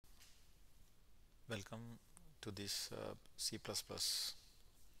Welcome to this C++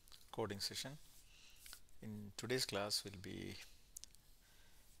 coding session. In today's class, we'll be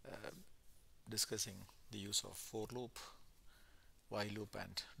uh, discussing the use of for loop, while loop,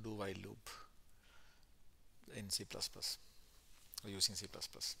 and do while loop in C++ or using C++.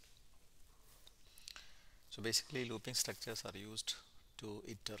 So basically, looping structures are used to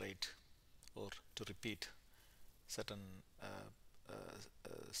iterate or to repeat certain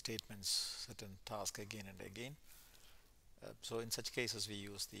statements, certain tasks again and again. So in such cases, we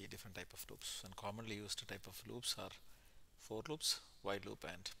use the different type of loops, and commonly used type of loops are for loops, while loop,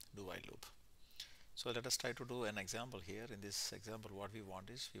 and do while loop. So let us try to do an example here. In this example, what we want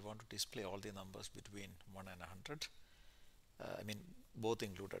is we want to display all the numbers between 1 and 100. I mean both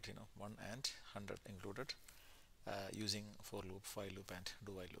included, 1 and 100 included, using for loop, while loop, and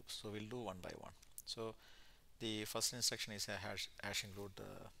do while loop. So we'll do one by one. So the first instruction is a hash include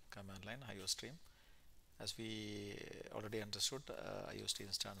command line IOStream. As we already understood,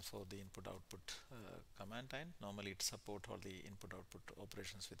 IOStream stands for the input output command line. Normally it supports all the input output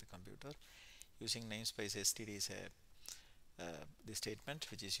operations with the computer. Using namespace std is the statement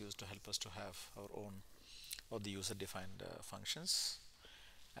which is used to help us to have our own or the user defined functions.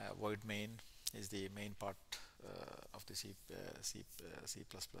 Void main is the main part of the C++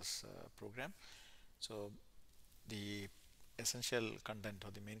 program. So the essential content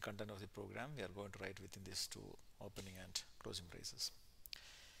or the main content of the program we are going to write within these two opening and closing braces.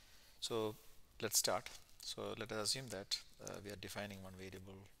 So let's start. So let us assume that we are defining one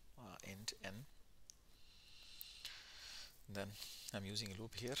variable int n. Then I'm using a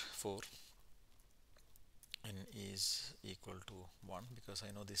loop here for n is equal to 1 because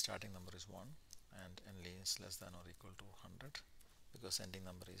I know the starting number is 1 and n is less than or equal to 100 because ending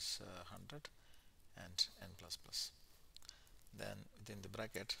number is 100 and n plus plus. Then within the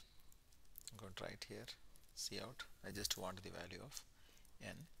bracket I'm going to write here cout. I just want the value of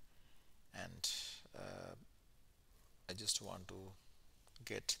n, and I just want to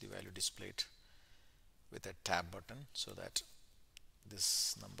get the value displayed with a tab button so that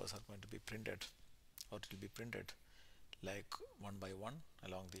these numbers are going to be printed, or it will be printed like one by one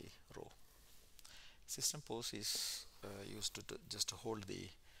along the row. System pose is used to just to hold the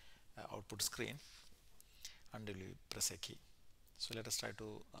output screen until you press a key. So let us try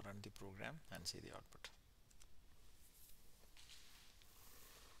to run the program and see the output.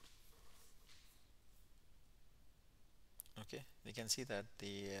 Okay, we can see that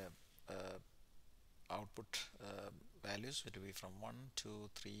the output values will be from 1, 2,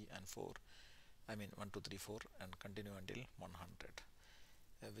 3 and 4. I mean 1, 2, 3, 4 and continue until 100.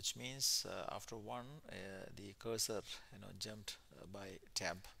 Which means after 1 the cursor jumped by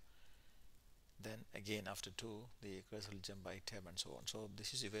tab, then again after 2 the cursor will jump by tab, and so on. So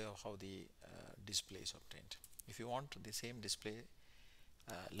this is a way of how the display is obtained. If you want the same display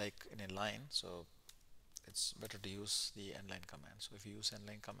like in a line, so it's better to use the nline command. So if you use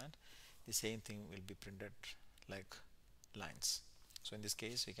nline command, the same thing will be printed like lines. So in this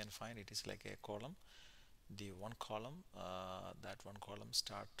case we can find it is like a column. The one column, that one column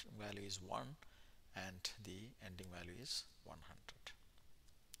start value is 1 and the ending value is 100.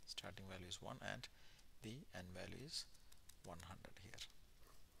 Starting value is 1 and the end value is 100 here.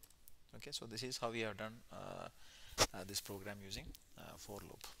 Okay, so this is how we have done this program using for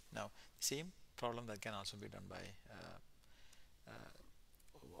loop. Now same problem that can also be done by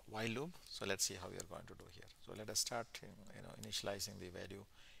while loop. So let's see how we are going to do here. So let us start initializing the value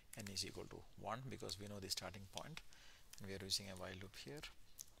n is equal to 1 because we know the starting point, and we are using a while loop here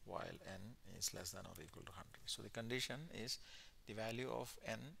while n is less than or equal to 100. So the condition is the value of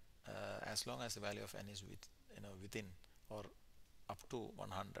n, as long as the value of n is within or up to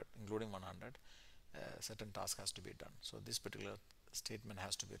 100, including 100, certain task has to be done. So this particular statement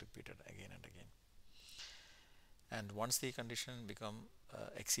has to be repeated again and again. And once the condition become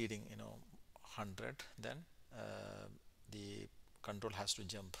exceeding 100, then the control has to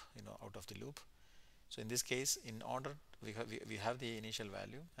jump out of the loop. So in this case, in order we have the initial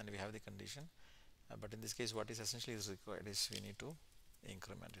value and we have the condition, but in this case what is essentially is required is we need to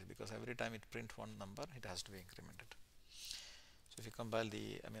increment it, because every time it print one number it has to be incremented. So if you compile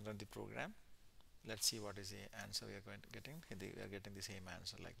run the program, let's see what is the answer we are going to getting. We are getting the same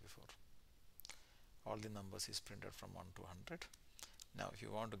answer like before. All the numbers is printed from 1 to 100. Now if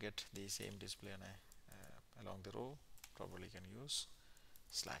you want to get the same display along the row, probably you can use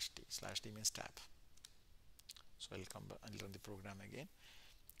 /t. /t means tab. So I'll run the program again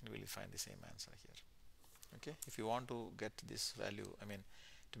and we will find the same answer here. Okay, if you want to get this value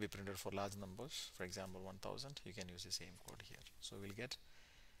to be printed for large numbers, for example 1000, you can use the same code here. So we'll get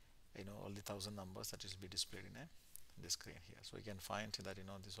all the 1000 numbers that will be displayed in the screen here. So you can find that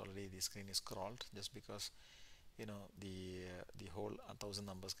this already the screen is scrolled, just because the whole 1000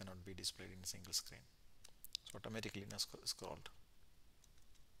 numbers cannot be displayed in a single screen, so automatically scrolled.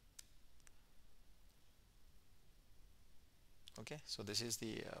 Okay, so this is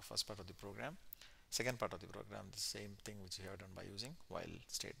the first part of the program. Second part of the program, the same thing which we have done by using while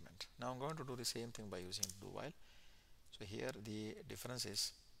statement. Now I'm going to do the same thing by using do while. So here the difference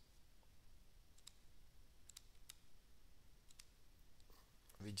is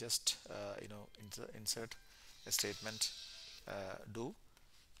we just insert a statement do,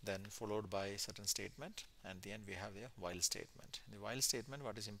 then followed by certain statement, and at the end we have a while statement. In the while statement,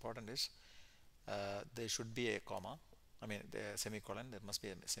 what is important is there should be a comma, the semicolon. There must be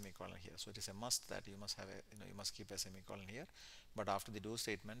a semicolon here, so it is a must that you must have a you must keep a semicolon here. But after the do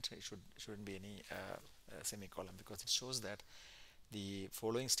statement, it shouldn't be any semicolon, because it shows that the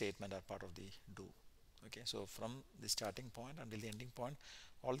following statement are part of the do. Okay, so from the starting point until the ending point,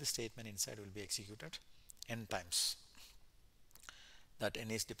 all the statement inside will be executed n times. That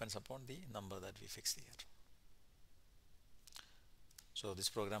n is depends upon the number that we fixed here. So this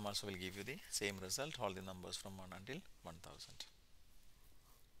program also will give you the same result, all the numbers from 1 until 1000.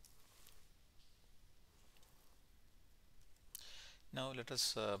 Now let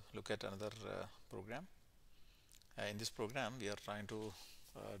us look at another program. In this program, we are trying to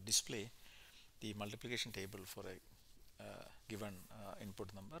display the multiplication table for a given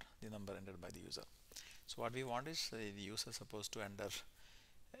input number, the number entered by the user. So what we want is the user supposed to enter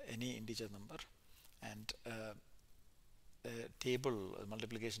any integer number, and a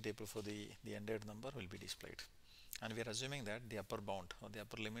multiplication table for the entered number will be displayed, and we are assuming that the upper bound or the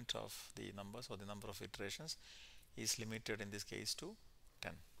upper limit of the numbers or the number of iterations is limited in this case to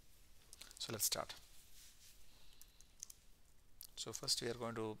 10. So let's start. So first we are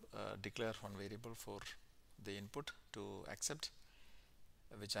going to declare one variable for the input to accept,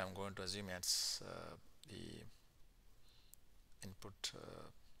 which I am going to assume as the input,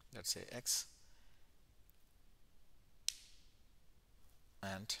 let's say x,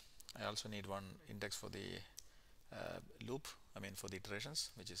 and I also need one index for the loop, for the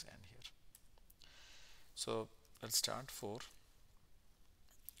iterations, which is n here. So let's start for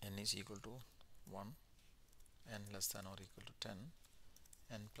n is equal to 1, n less than or equal to 10,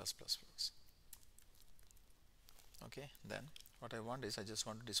 n plus plus plus. Okay, then what I want is I just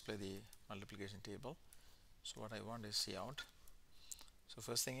want to display the multiplication table. So what I want is cout. So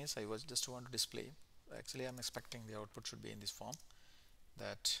first thing is I was just want to display, actually I'm expecting the output should be in this form,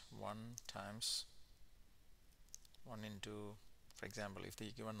 that 1 times 1 into, for example, if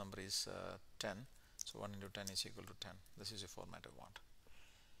the given number is 10, so 1 into 10 is equal to 10. This is the format I want.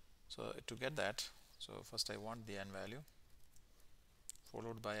 So to get that, so first I want the n value,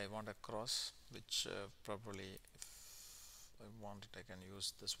 followed by I want a cross, which probably if I want it I can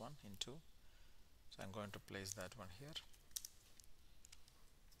use this one into, so I'm going to place that one here.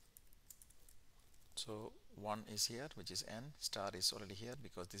 So 1 is here, which is n, star is already here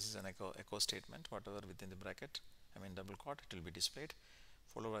because this is an echo statement, whatever within the bracket, double quote, it will be displayed,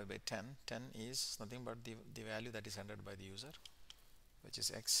 followed by 10. 10 is nothing but the value that is entered by the user, which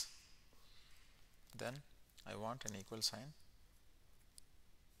is x. Then I want an equal sign.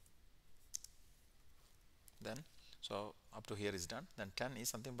 Then, so up to here is done. Then 10 is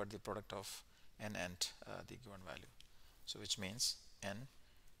something but the product of n and the given value. So which means n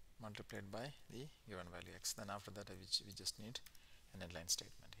multiplied by the given value x. Then after that we just need an inline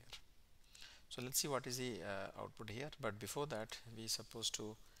statement here. So let's see what is the output here. But before that, we supposed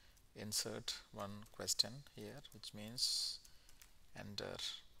to insert one question here, which means enter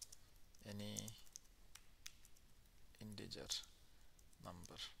any integer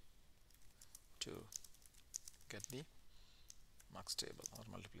number to get the mux table or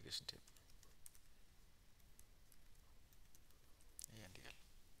multiplication table. A and L.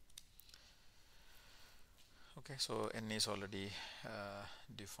 Okay, so n is already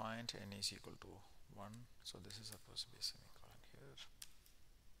defined, n is equal to 1, so this is supposed to be a semicolon here.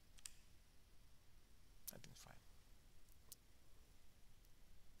 I think fine.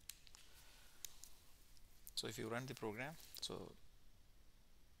 So if you run the program, so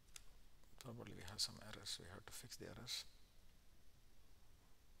probably we have some errors, we have to fix the errors.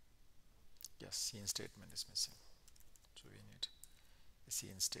 Yes, cin statement is missing, so we need a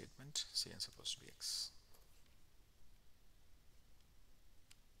cin statement. Cin supposed to be x.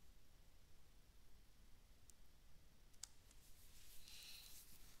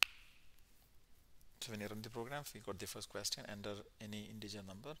 So when you run the program, we got the first question, enter any integer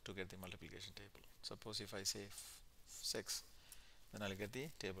number to get the multiplication table. Suppose if I say 6, then I'll get the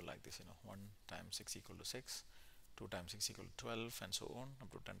table like this, 1 times 6 equal to 6, 2 times 6 equal to 12, and so on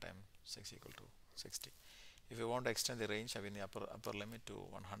up to 10 times 6 equal to 60. If you want to extend the range, having the upper limit to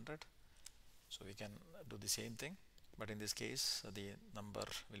 100, so we can do the same thing, but in this case the number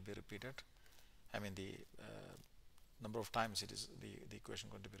will be repeated. I mean the number of times it is the equation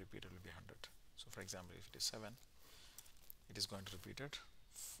going to be repeated will be 100. So for example, if it is 7, it is going to repeat it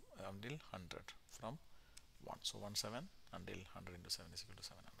until 100 from 1. So 1 7 until 100 into 7 is equal to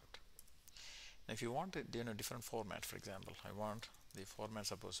 700. Now if you want it in a different format, for example, I want the format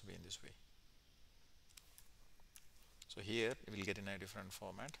supposed to be in this way. So here we will get in a different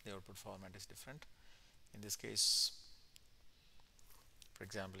format. The output format is different. In this case, for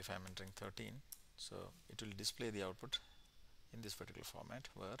example, if I am entering 13, so it will display the output in this particular format,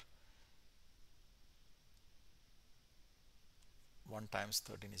 where 1 times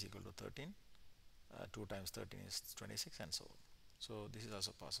 13 is equal to 13, 2 times 13 is 26, and so on. So this is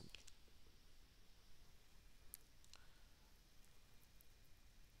also possible.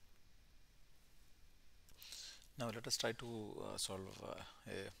 Now let us try to solve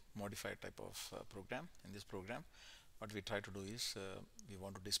a modified type of program. In this program, what we try to do is we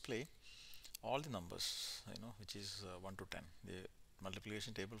want to display all the numbers, which is 1 to 10, the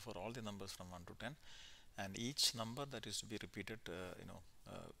multiplication table for all the numbers from 1 to 10, and each number that is to be repeated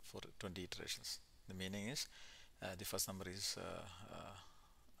for 20 iterations. The meaning is the first number is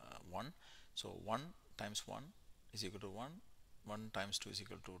 1, so 1 times 1 is equal to 1, 1 times 2 is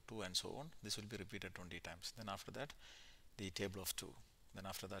equal to 2, and so on. This will be repeated 20 times. Then after that the table of 2, then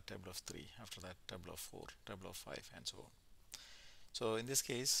after that table of 3, after that table of 4, table of 5, and so on. So in this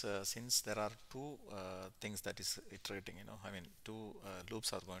case, since there are two things that is iterating, I mean two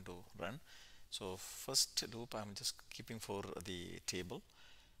loops are going to run. So first loop I'm just keeping for the table,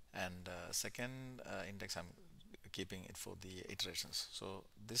 and second index I'm keeping it for the iterations. So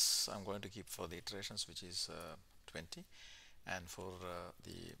this I'm going to keep for the iterations, which is 20, and for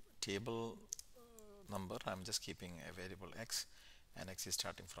the table number I'm just keeping a variable x, and x is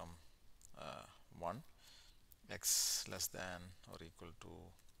starting from 1, x less than or equal to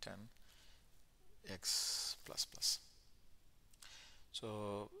 10, x plus plus.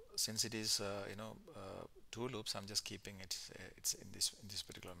 So since it is two loops, I'm just keeping it it's in this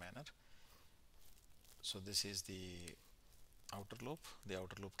particular manner. So this is the outer loop. The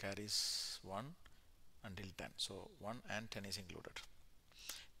outer loop carries 1 until 10, so 1 and 10 is included.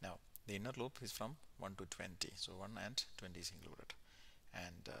 Now the inner loop is from 1 to 20, so 1 and 20 is included,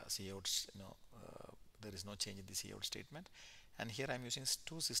 and cout, there is no change in the cout statement. And here I'm using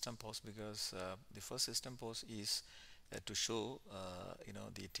two system posts because the first system post is to show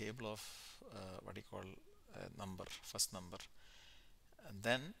the table of what you call number, first number, and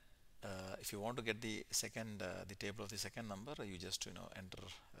then if you want to get the second the table of the second number, you just enter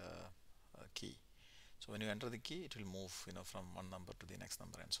a key. So when you enter the key, it will move from one number to the next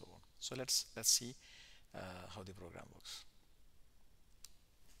number, and so on. So let's see how the program works.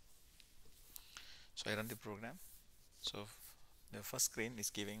 So I run the program. So the first screen is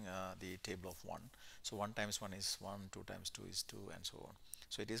giving the table of 1. So 1 times 1 is 1, 2 times 2 is 2, and so on.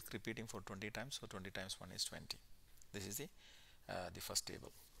 So it is repeating for 20 times. So 20 times 1 is 20. This is the first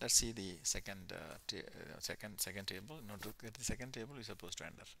table. Let's see the second second table. In order to get the second table, we're supposed to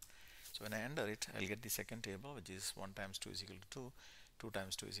enter. So when I enter it, I'll get the second table, which is 1 times 2 is equal to 2, 2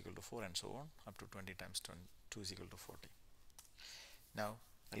 times 2 is equal to 4, and so on up to 20 times 2 is equal to 40. Now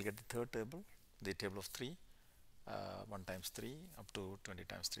I'll get the third table, the table of 3, 1 times 3 up to 20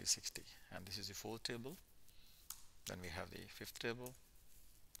 times 3 is 60, and this is the fourth table. Then we have the fifth table,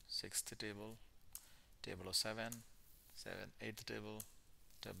 sixth table, table of 7, 8th table,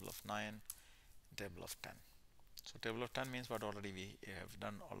 table of 9, table of 10. So table of 10 means what already we have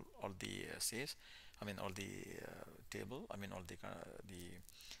done all the says, I mean all the table, I mean all the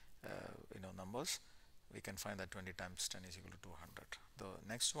numbers. We can find that 20 times 10 is equal to 200. The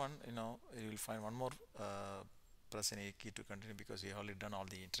next one, you will find one more press any key to continue because we have already done all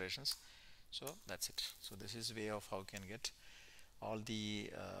the iterations. So that's it. So this is way of how you can get all the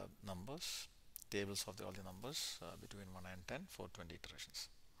numbers, tables of all the numbers between 1 and 10 for 20 iterations.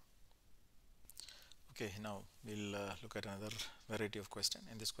 Okay, now we'll look at another variety of question.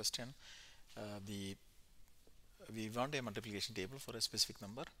 In this question, we want a multiplication table for a specific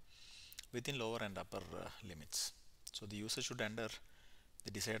number within lower and upper limits. So the user should enter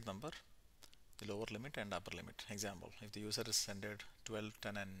the desired number, the lower limit and upper limit. Example, if the user is entered 12,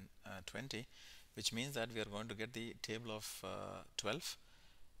 10 and 20, which means that we are going to get the table of 12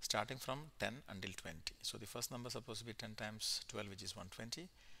 starting from 10 until 20. So the first number is supposed to be 10 times 12, which is 120,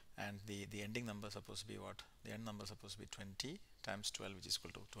 and the ending number is supposed to be what? The end number is supposed to be 20 times 12, which is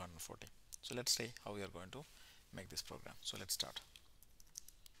equal to 240. So let's see how we are going to make this program. So let's start.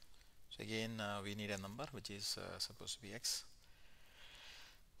 So again, we need a number which is supposed to be x.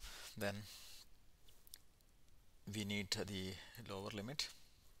 Then we need the lower limit,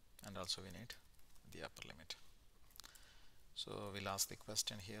 and also we need the upper limit. So we'll ask the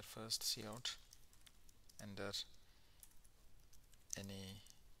question here first. Cout, enter any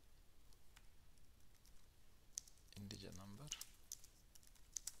integer number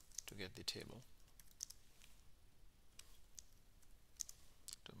to get the table,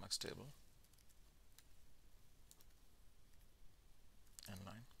 to max table, and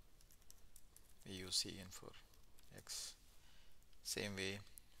line. We use cin for x. Same way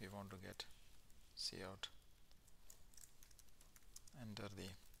we want to get cout, enter the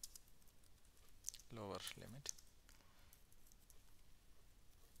lower limit,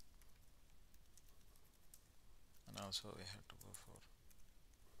 and also we have to go for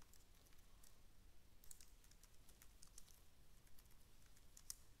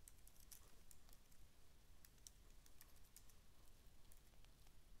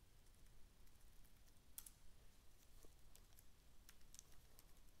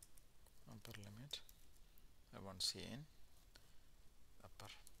upper limit. I want cin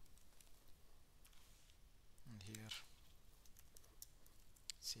upper, and here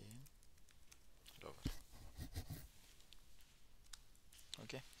cin lower.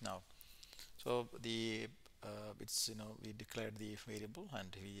 Okay, now so the it's, we declared the variable,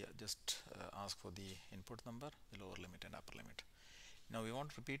 and we just ask for the input number, the lower limit and upper limit. Now we want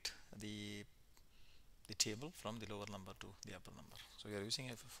to repeat the table from the lower number to the upper number. So we are using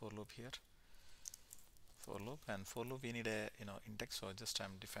a for loop here, for loop, and for loop we need a index. So just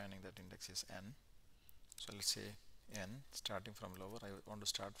I'm defining that index is n. So let's say n starting from lower. I want to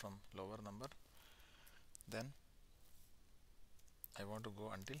start from lower number, then I want to go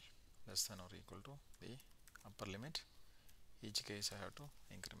until less than or equal to the upper limit. Each case I have to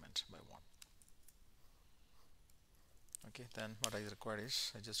increment by 1. Okay, then what I require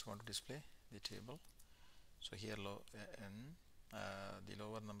is I just want to display the table. So here n, the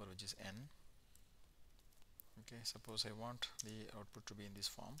lower number, which is n. Okay, suppose I want the output to be in this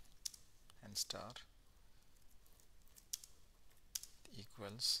form, n star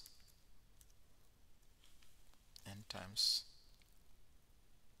equals n times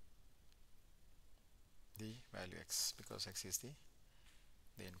the value x, because x is the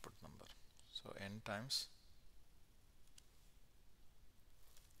input number. So n times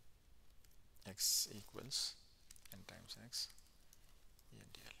x equals n times x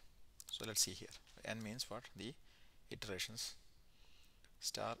endl. So let's see here. N means what? The iterations.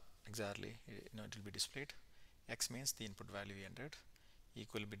 Star, exactly, it will be displayed. X means the input value we entered.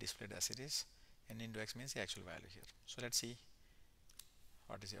 Equal will be displayed as it is. N into x means the actual value here. So let's see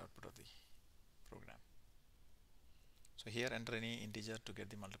what is the output of the program. So here enter any integer to get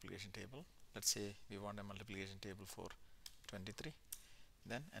the multiplication table. Let's say we want a multiplication table for 23.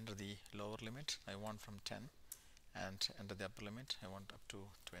 Then enter the lower limit, I want from 10, and enter the upper limit, I want up to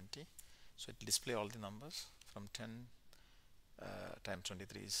 20. So it will display all the numbers from 10 times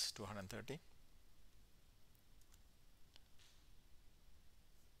 23 is 230.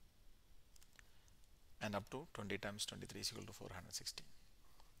 And up to 20 times 23 is equal to 416.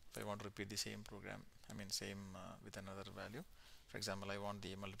 If I want to repeat the same program, same with another value. For example, I want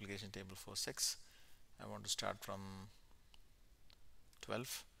the multiplication table for 6. I want to start from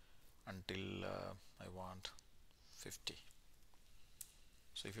 12 until I want 50.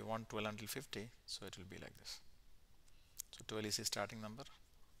 So if you want 12 until 50, so it will be like this. So 12 is the starting number,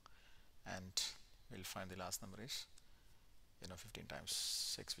 and we'll find the last number is 15 times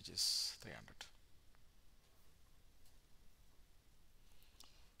 6, which is 300.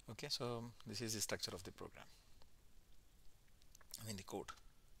 Okay, so this is the structure of the program, the code.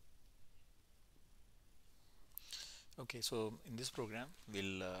 Okay, so in this program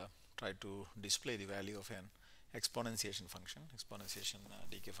we'll try to display the value of an exponentiation function,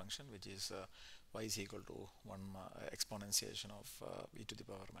 decay function, which is y is equal to 1 exponentiation of e to the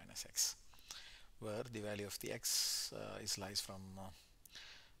power minus x, where the value of the x is lies from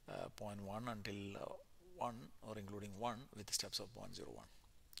 0.1 until 1, or including 1 with steps of 0.01.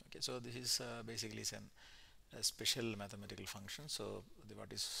 Okay, so this is basically a special mathematical function. So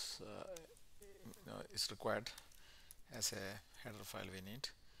what is required as a header file, we need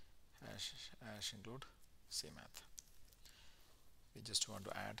hash include cmath. We just want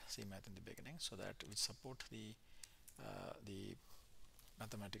to add cmath in the beginning, so that we support the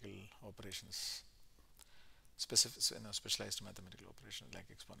mathematical operations, specialized mathematical operations like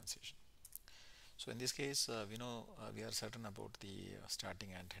exponentiation. So in this case, we know we are certain about the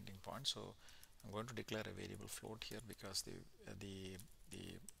starting and ending point. So I'm going to declare a variable float here because the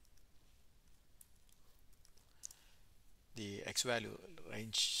x value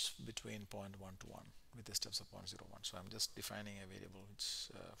range between 0.1 to 1 with the steps of 0.01. So I'm just defining a variable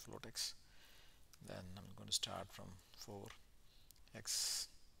which float x. Then I'm going to start from 4x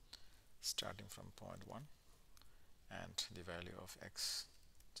starting from 0.1, and the value of x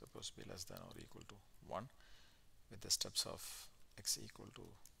supposed to be less than or equal to 1 with the steps of x equal to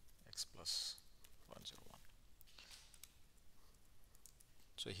x plus 101.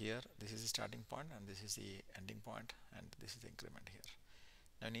 So here this is the starting point and this is the ending point and this is the increment here.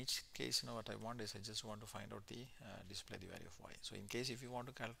 Now in each case, what I want is I just want to find out the display the value of y. So in case if you want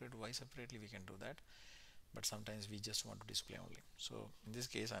to calculate y separately, we can do that, but sometimes we just want to display only. So in this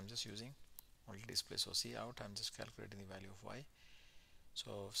case I'm just using only display. So see out, I'm just calculating the value of y.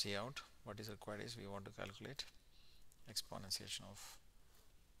 So see out, what is required is we want to calculate exponentiation of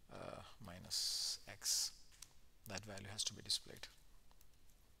minus x. That value has to be displayed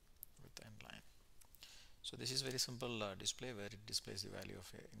with the end line. So this is very simple display where it displays the value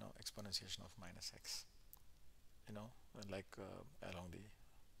of exponentiation of minus x, like along the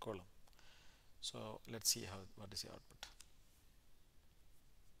column. So let's see what is the output.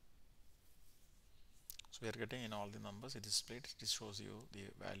 So we are getting in all the numbers, it is displayed. It shows you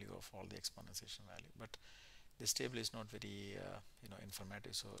the value of all the exponentiation value, but this table is not very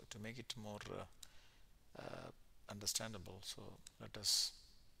informative. So to make it more understandable, so let us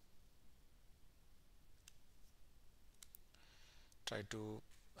try to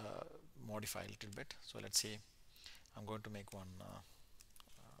modify a little bit. So let's say I'm going to make one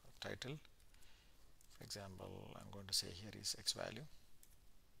title. For example, I'm going to say here is x value,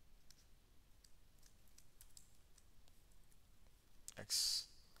 x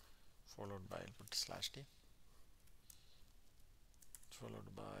followed by, I'll put slash t,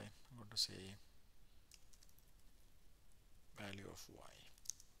 followed by, I'm going to say value of y.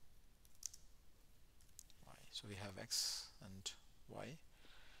 So we have x and y.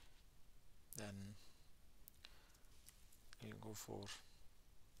 Then we'll go for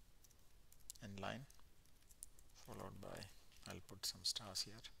end line followed by, I'll put some stars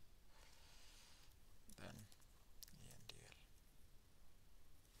here, then ENDL.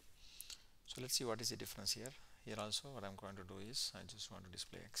 So let's see what is the difference here. Here also what I'm going to do is I just want to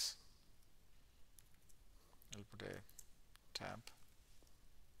display x. I'll put a tab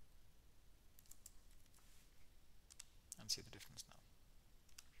and see the difference now.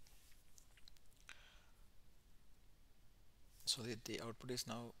 So the output is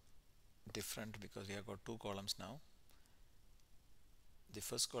now different because we have got two columns now. The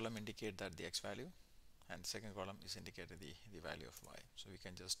first column indicate that the x value and the second column is indicated the value of y. So we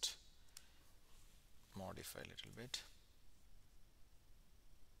can just modify a little bit.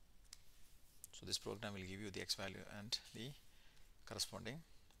 So this program will give you the x value and the corresponding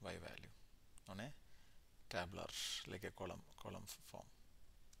y value on a tabular, like a column form.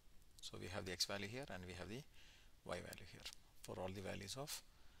 So we have the x value here and we have the y value here for all the values of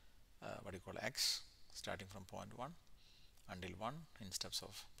what you call x starting from 0.1 until 1 in steps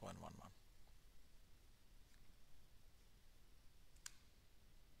of 0.11.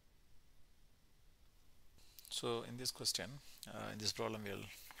 So in this question, in this problem, we'll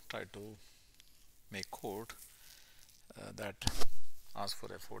try to make code that asks for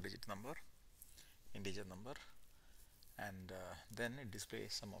a 4-digit number, integer number, and then it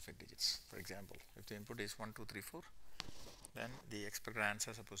displays sum of 8 digits. For example, if the input is 1, 2, 3, 4, then the expected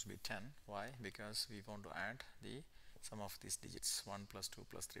answer is supposed to be 10. Why? Because we want to add the sum of these digits, 1 plus 2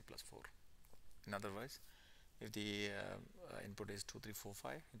 plus 3 plus 4. In other words, if the input is 2, 3, 4,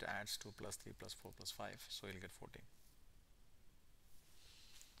 5, it adds 2 plus 3 plus 4 plus 5, so you'll get 14.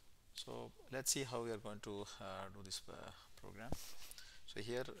 So let's see how we are going to do this program. So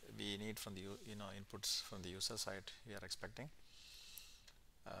here we need from the inputs from the user side. We are expecting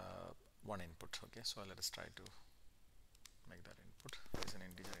one input. Okay, so let us try to make that input as an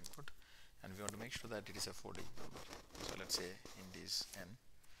integer input, and we want to make sure that it is a 4-digit number. So let's say int is n,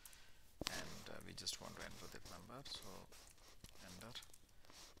 and we just want to enter that number. So enter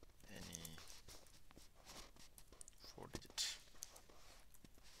any 4-digit.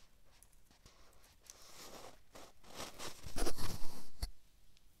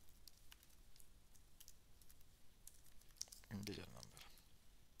 Integer number.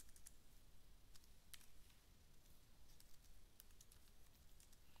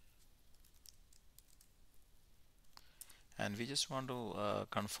 And we just want to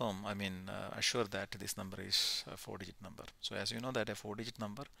confirm, assure that this number is a 4-digit number. So as you know that a 4-digit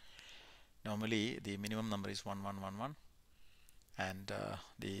number Normally the minimum number is 1111 and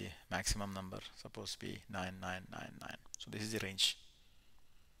the maximum number supposed to be 9999. So this is the range.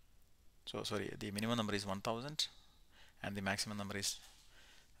 So sorry, the minimum number is 1000 and the maximum number is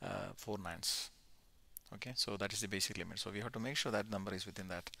 4 nines. Okay, so that is the basic limit. So we have to make sure that number is within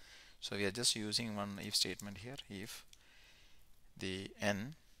that. So we are just using one if statement here. If the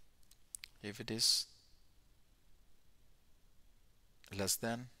n, if it is less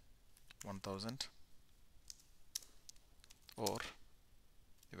than 1000 or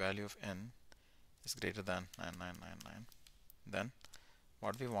the value of n is greater than 9999, then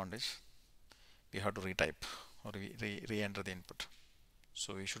what we want is we have to retype or re-enter the input.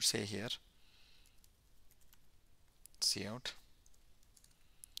 So we should say here cout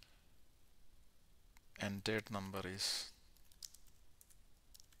entered number is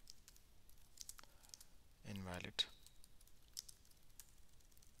invalid.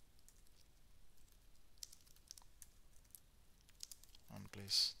 And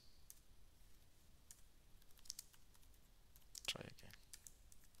please try again.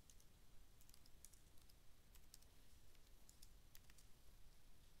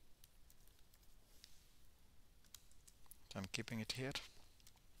 So I'm keeping it here.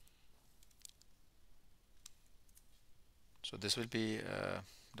 So this will be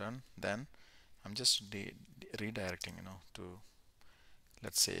done. Then I'm just redirecting, to,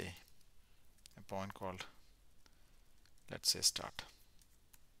 let's say, a point called, let's say, start.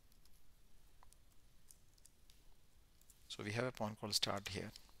 So we have a point called start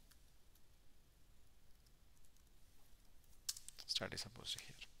here. Start is supposed to be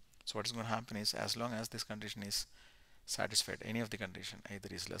here. So what is going to happen is, as long as this condition is satisfied, any of the condition either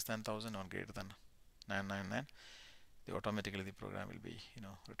is less than 1000 or greater than 999, automatically the program will be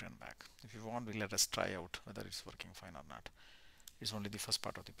returned back. If you want, we let us try out whether it's working fine or not. It's only the first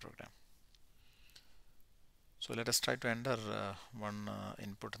part of the program. So let us try to enter one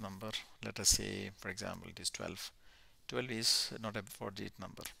input number. Let us say, for example, it is 12. 12 is not a 4-digit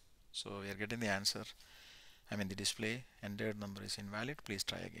number, so we are getting the answer. I mean, the display entered number is invalid, please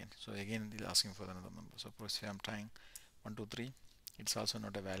try again. So again it is asking for another number. Suppose if I am trying 1 2 3, it's also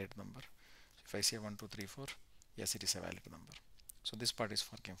not a valid number. So if I say 1 2 3 4, yes, it is a valid number. So this part is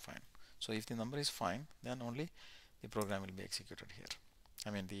working fine. So if the number is fine, then only the program will be executed here.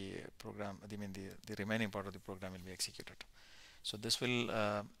 I mean the remaining part of the program will be executed. So this will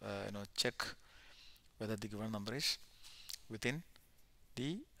check whether the given number is within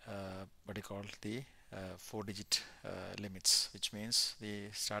the what you call the 4-digit limits, which means the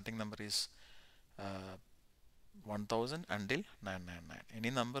starting number is 1000 until 999. Any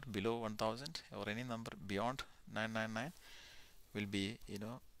number below 1000 or any number beyond 999 will be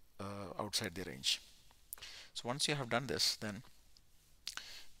outside the range. So once you have done this, then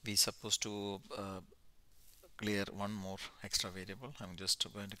we supposed to clear one more extra variable. I'm just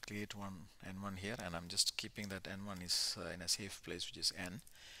going to create one n1 here, and I'm just keeping that n1 is in a safe place, which is n.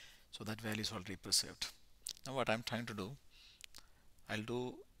 So that value is already preserved. Now what I'm trying to do, I'll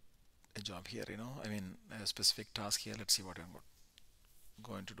do a job here, I mean a specific task here. Let's see what I'm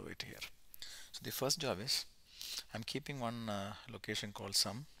going to do it here. So the first job is I'm keeping one location called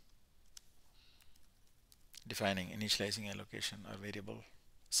sum, initializing a location or variable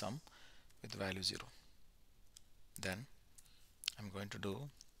sum with value 0. Then I'm going to do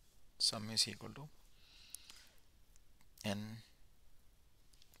sum is equal to n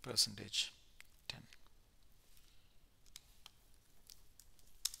percentage 10.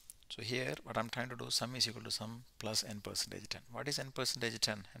 So here what I'm trying to do, sum is equal to sum plus n percentage 10. What is n percentage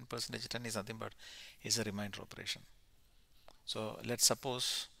 10? N percentage 10 is nothing but is a remainder operation. So let's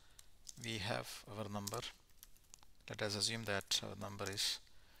suppose we have our number. Let us assume that our number is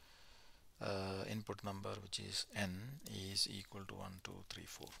input number, which is n is equal to 1 2 3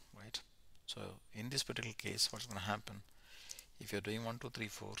 4, right? So in this particular case, what's going to happen, if you're doing 1 2 3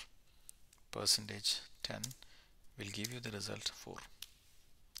 4, percentage 10 will give you the result 4,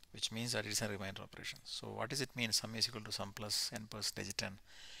 which means that it's a remainder operation. So what does it mean, sum is equal to sum plus n percentage 10?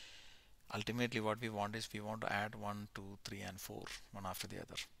 Ultimately what we want is we want to add 1 2 3 and 4 one after the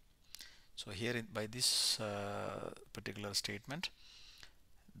other. So here by this particular statement,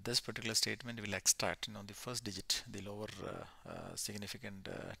 this particular statement will extract the first digit, the lower significant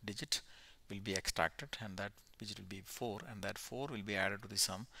digit will be extracted, and that digit will be 4, and that 4 will be added to the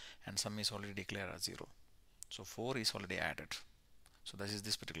sum, and sum is already declared as 0. So 4 is already added. So that is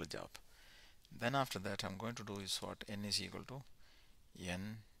this particular job. Then after that I'm going to do is what, n is equal to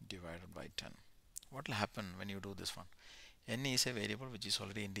n divided by 10. What will happen when you do this one? N is a variable which is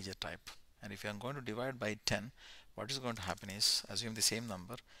already integer type, and if I am going to divide by 10, what is going to happen is, assume the same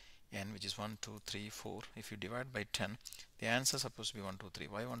number, n, which is 1 2 3 4, if you divide by 10, the answer is supposed to be 1 2 3.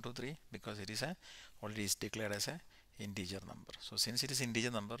 Why 1 2 3? Because it is a already is declared as a integer number. So since it is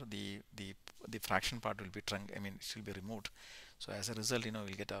integer number, the fraction part will be it will be removed. So as a result, we'll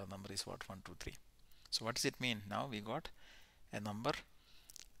get our number is what, 1 2 3. So what does it mean? Now we got a number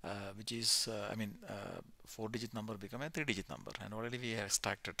which is 4-digit number become a 3-digit number, and already we have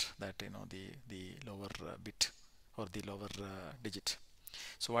extracted that the lower bit or the lower digit.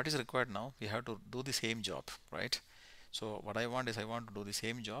 So what is required now? We have to do the same job, right? So what I want is I want to do the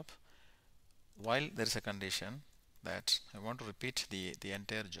same job while there is a condition that I want to repeat the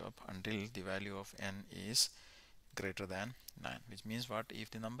entire job until the value of n is greater than 9, which means what?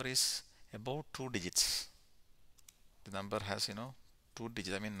 If the number is above 2 digits, the number has 2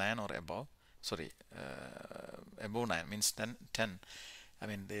 digits, 9 or above, sorry, above 9 means 10,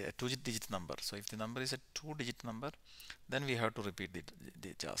 the 2-digit number. So if the number is a 2-digit number, then we have to repeat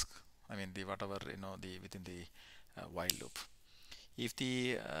the task, the whatever the within the while loop. If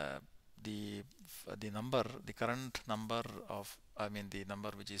the number, the current number of the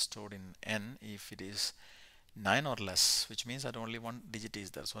number which is stored in n, if it is 9 or less, which means that only one digit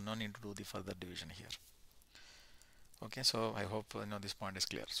is there, so no need to do the further division here. Okay, so I hope this point is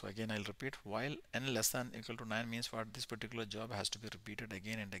clear. So again I'll repeat, while n less than equal to 9 means what? This particular job has to be repeated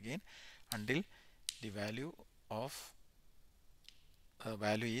again and again until the value of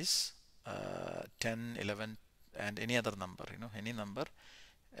value is 10, 11 and any other number, any number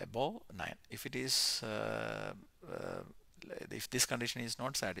above 9. If it is if this condition is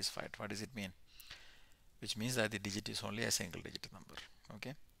not satisfied, what does it mean? Which means that the digit is only a single digit number.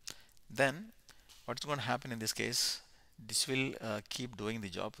 Okay, then what's going to happen in this case? This will keep doing the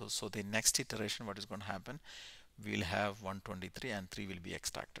job. So the next iteration, what is going to happen? We will have 123 and 3 will be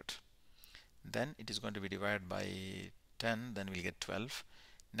extracted. Then it is going to be divided by 10, then we'll get 12.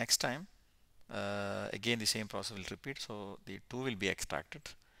 Next time again the same process will repeat, so the 2 will be extracted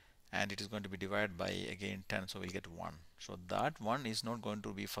and it is going to be divided by again 10, so we'll get 1. So that 1 is not going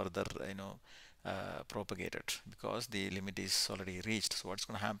to be further propagated because the limit is already reached. So what's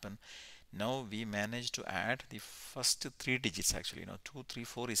going to happen? Now we managed to add the first 3 digits, actually 2 3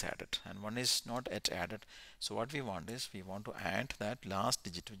 4 is added and 1 is not yet added. So what we want is we want to add that last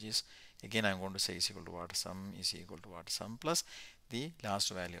digit, which is again I'm going to say is equal to what? Sum is equal to what? Sum plus the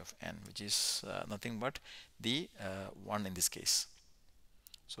last value of n, which is nothing but the 1 in this case.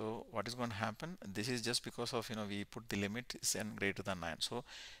 So what is going to happen? This is just because of we put the limit is n greater than 9. So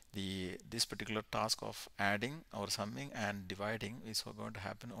this particular task of adding or summing and dividing is going to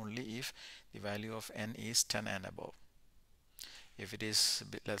happen only if the value of n is 10 and above. If it is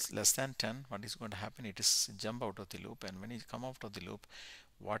less than 10, what is going to happen? It is jump out of the loop, and when you come out of the loop,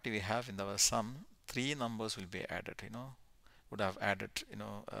 what we have in our sum, 3 numbers will be added, would have added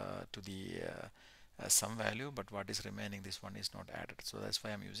to the sum value, but what is remaining, this one is not added. So that's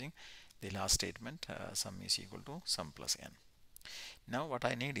why I'm using the last statement, sum is equal to sum plus n. Now what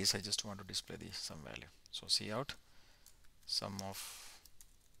I need is I just want to display the sum value. So see out sum of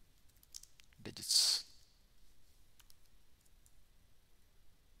digits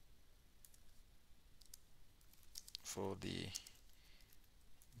for the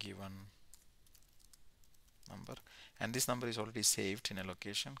given number, and this number is already saved in a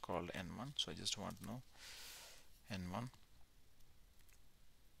location called n1. So I just want to know n1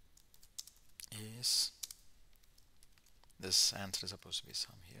 is, this answer is supposed to be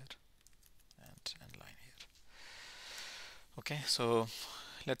sum here and n line here. Okay, so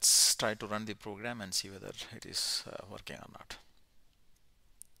let's try to run the program and see whether it is working or not.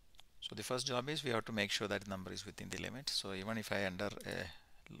 So the first job is we have to make sure that the number is within the limit. So even if I enter a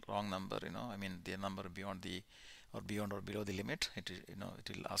wrong number, the number beyond the or below the limit, it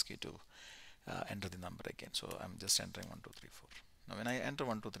will ask you to enter the number again. So I'm just entering 1 2 3 4. Now when I enter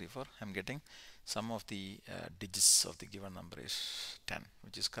 1 2 3 4, I'm getting sum of the digits of the given number is 10,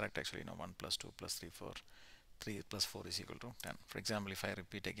 which is correct actually. 1 plus 2 plus 3 4, 3 plus 4 is equal to 10. For example, if I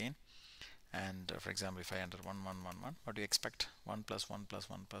repeat again, and for example if I enter 1 1 1 1, what do you expect? 1 plus 1 plus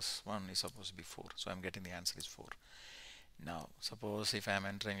 1 plus 1 is supposed to be 4, so I'm getting the answer is 4. Now suppose if I'm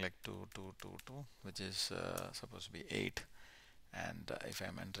entering like 2 2 2 2, which is supposed to be 8, and if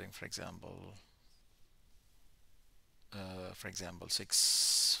I'm entering for example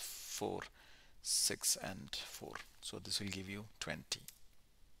 6 4 6 and 4, so this will give you 20.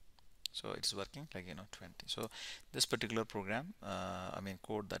 So it's working like 20. So this particular program,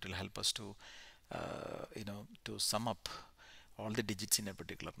 code that will help us to to sum up all the digits in a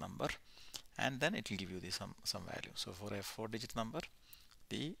particular number, and then it will give you the sum value. So for a 4-digit number,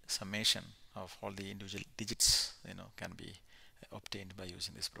 the summation of all the individual digits can be obtained by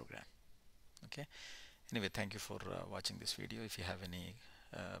using this program. Okay, anyway, thank you for watching this video. If you have any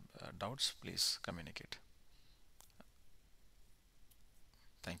doubts, please communicate.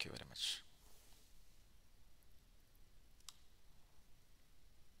 Thank you very much.